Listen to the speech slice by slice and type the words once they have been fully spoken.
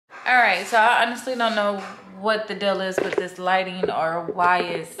All right, so I honestly don't know what the deal is with this lighting or why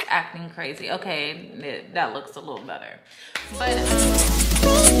it's acting crazy. Okay, that looks a little better. But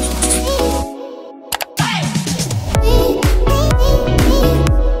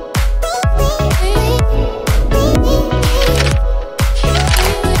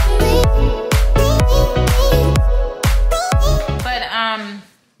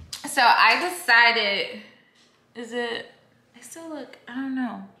so I decided, I still look, I don't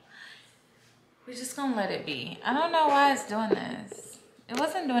know. We're just gonna let it be. I don't know why it's doing this. It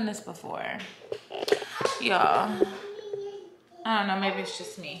wasn't doing this before. Y'all. I don't know, maybe it's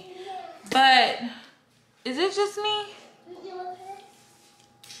just me. But, is it just me?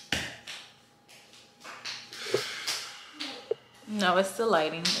 No, it's the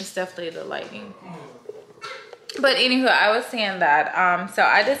lighting. It's definitely the lighting. But anywho, I was saying that, so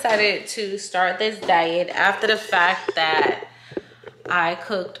I decided to start this diet after the fact that I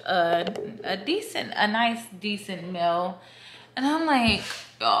cooked a nice decent meal. And I'm like,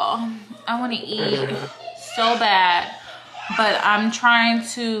 y'all, I want to eat so bad. But I'm trying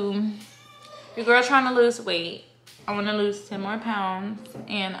to, your girl trying to lose weight. I want to lose 10 more pounds.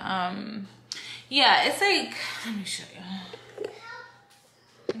 And, yeah, it's like, let me show you.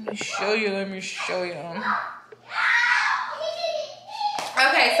 Let me show you.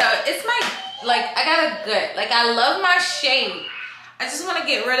 Okay, so it's like, I got a good, like, I love my shape. I just want to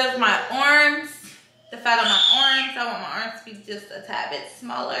get rid of my arms, the fat on my arms. I want my arms to be just a tad bit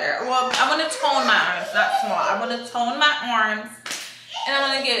smaller. Well, I want to tone my arms, not small. I want to tone my arms, and I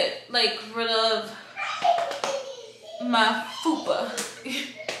want to get, like, rid of my fupa.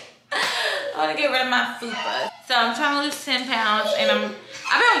 I want to get rid of my fupa. So I'm trying to lose 10 pounds, and I've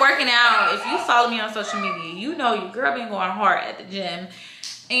been working out. If you follow me on social media, you know your girl been going hard at the gym.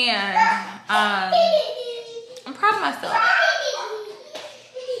 And I'm proud of myself.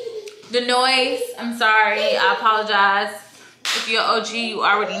 The noise, I'm sorry, I apologize. If you're OG, you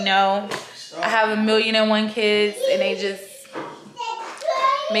already know. I have 1,000,001 kids and they just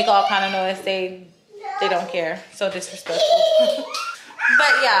make all kind of noise. They don't care. So disrespectful.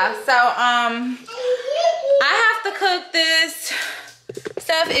 But yeah, so I have to cook this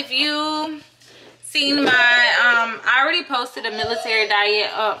stuff. If you seen my I already posted a military diet.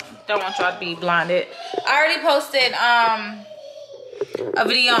 Oh, don't want y'all to be blinded. I already posted a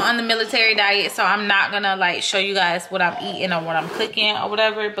video on the military diet, so I'm not gonna like show you guys what I'm eating or what I'm cooking or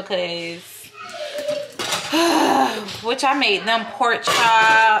whatever, because which I made them pork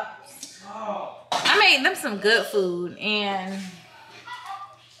chops. I made them some good food and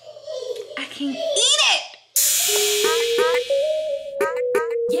I can't eat it.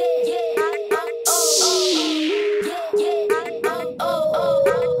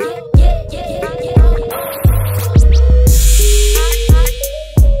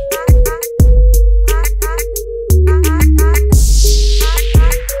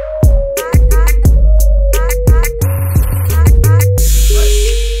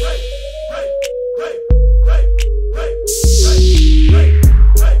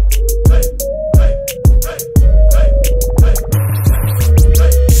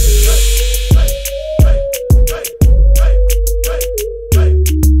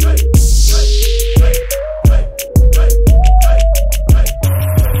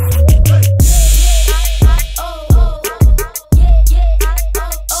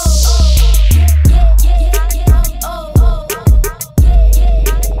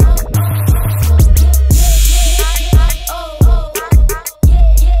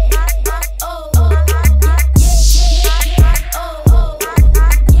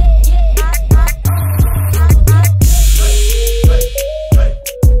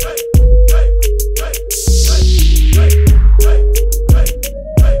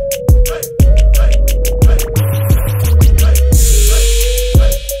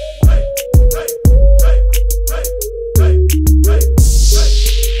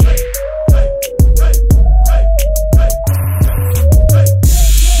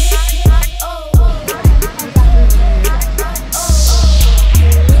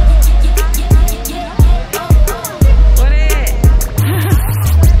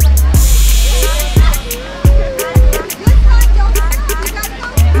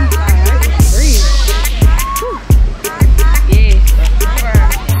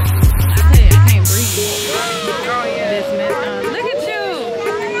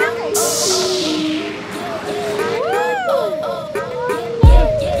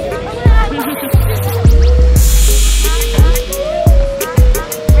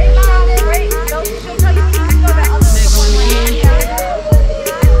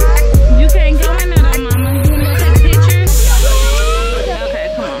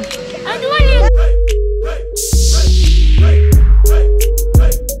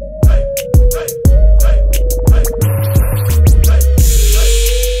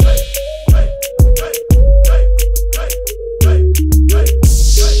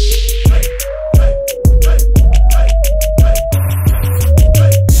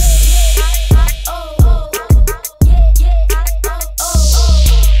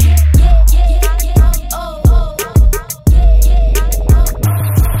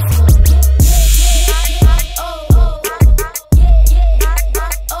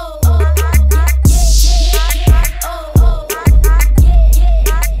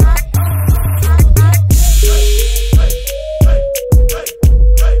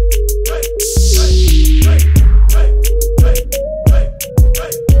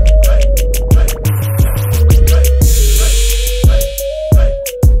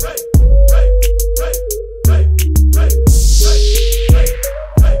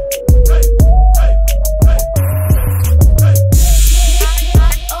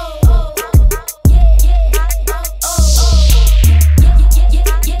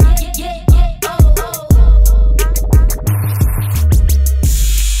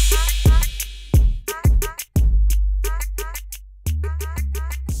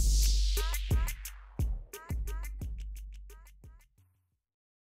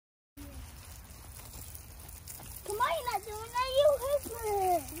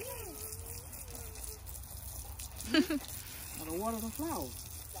 water the flowers.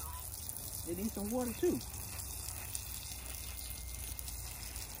 They need some water too.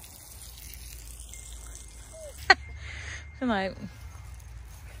 I'm like,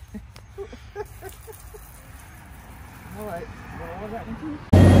 all right. Well, that one too.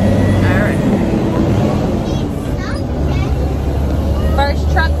 all right.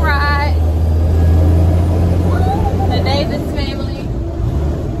 First truck ride. The Davis family.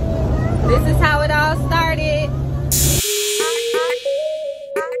 This is how it all started.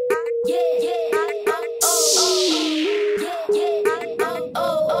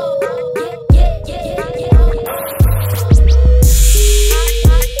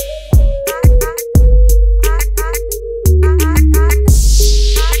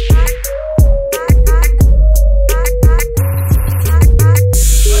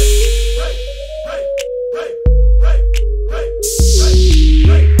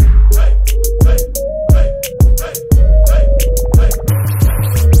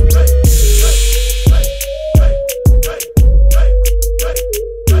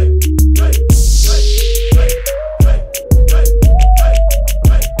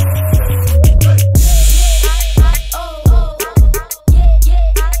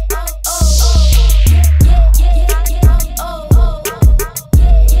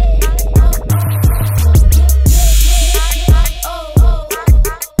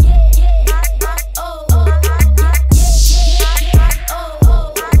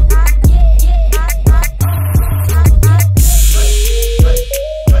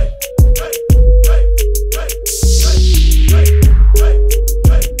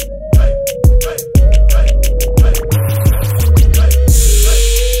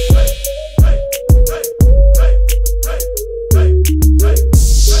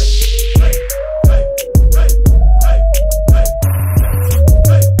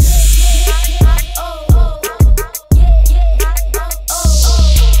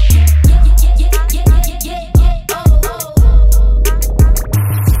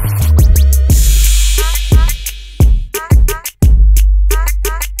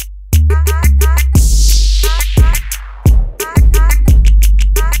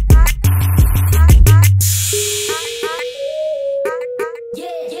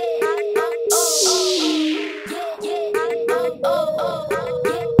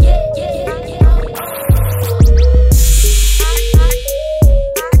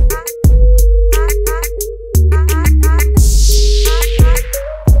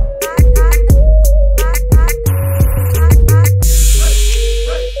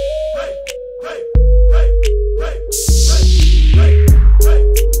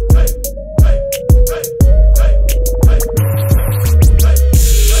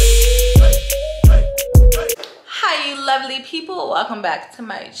 Welcome back to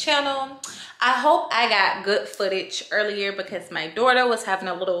my channel. I hope I got good footage earlier because my daughter was having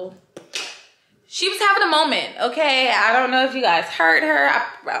a little, she was having a moment, okay? I don't know if you guys heard her.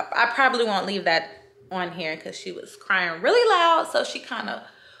 I probably won't leave that on here because she was crying really loud, so she kind of,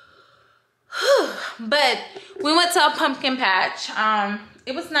 but we went to a pumpkin patch.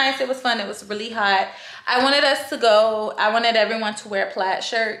 It was nice, it was fun, it was really hot. I wanted us to go, I wanted everyone to wear plaid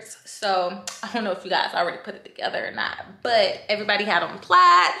shirts. So I don't know if you guys already put it together or not, but everybody had on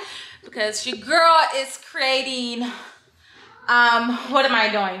plaid because your girl is creating, what am I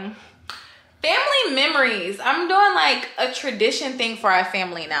doing? Family memories. I'm doing like a tradition thing for our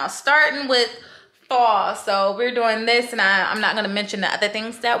family now, starting with fall. So we're doing this, and I'm not gonna mention the other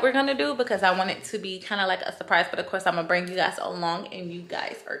things that we're gonna do because I want it to be kind of like a surprise, but of course I'm gonna bring you guys along and you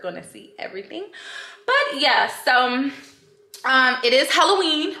guys are gonna see everything. But yeah, so it is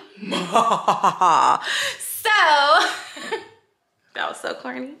Halloween. So that was so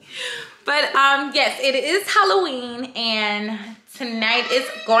corny. But yes, it is Halloween, and tonight is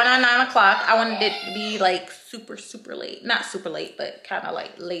going on 9 o'clock. I wanted it to be like super late, not super late, but kind of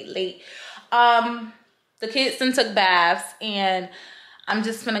like late. The kids then took baths, and I'm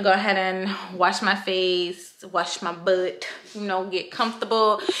just gonna go ahead and wash my face, wash my butt, you know, get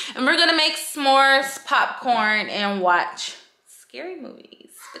comfortable, and we're gonna make s'mores, popcorn, and watch scary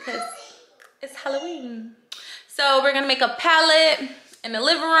movies because it's Halloween. So we're gonna make a pallet in the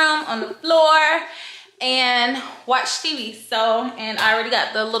living room, on the floor, and watch TV. So, and I already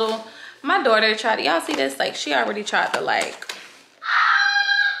got the little, my daughter tried to, y'all see this? Like, she already tried to like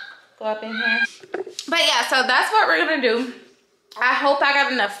go up in here. But yeah, so that's what we're gonna do. I hope I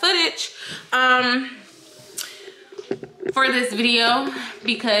got enough footage for this video,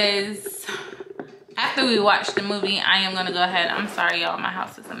 because after we watch the movie, I am gonna go ahead. I'm sorry, y'all, my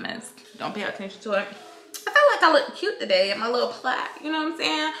house is a mess. Don't pay attention to it. I felt like like I look cute today in my little plaid. You know what I'm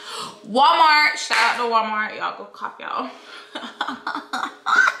saying? Walmart. Shout out to Walmart. Y'all go cop y'all. But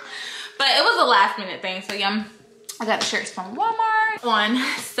it was a last minute thing. So yeah, I got the shirts from Walmart on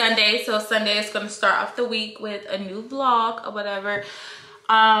Sunday. So Sunday is going to start off the week with a new vlog or whatever.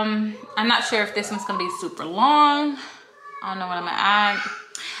 I'm not sure if this one's going to be super long. I don't know what I'm going to add.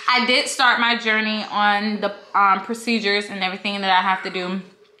 I did start my journey on the procedures and everything that I have to do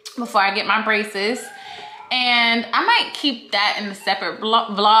before I get my braces. And I might keep that in a separate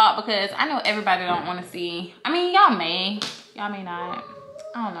vlog because I know everybody don't want to see. I mean, y'all may not.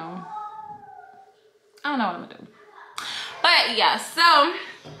 I don't know. I don't know what I'm gonna do. But yeah, so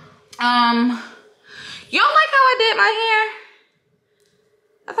y'all like how I did my hair?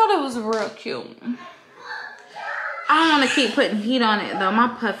 I thought it was real cute. I don't want to keep putting heat on it though. My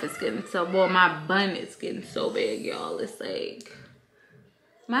puff is getting so, well, my bun is getting so big, y'all. It's like,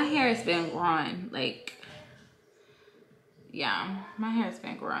 my hair has been growing. Like, yeah, my hair has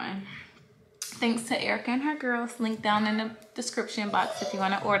been growing. Thanks to Erica and her girls. Link down in the description box if you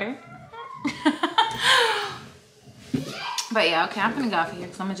want to order. But yeah, okay, I'm gonna go off here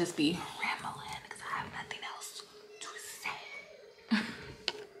because I'm gonna just be rambling because I have nothing else to say.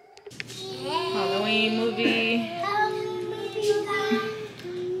 Halloween movie.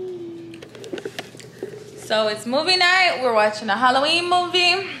 So it's movie night. We're watching a Halloween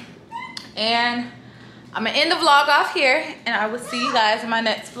movie. And I'm gonna end the vlog off here. And I will see you guys in my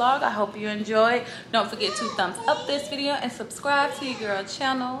next vlog. I hope you enjoyed. Don't forget to thumbs up this video and subscribe to your girl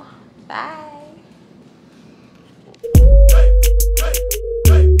channel. Bye.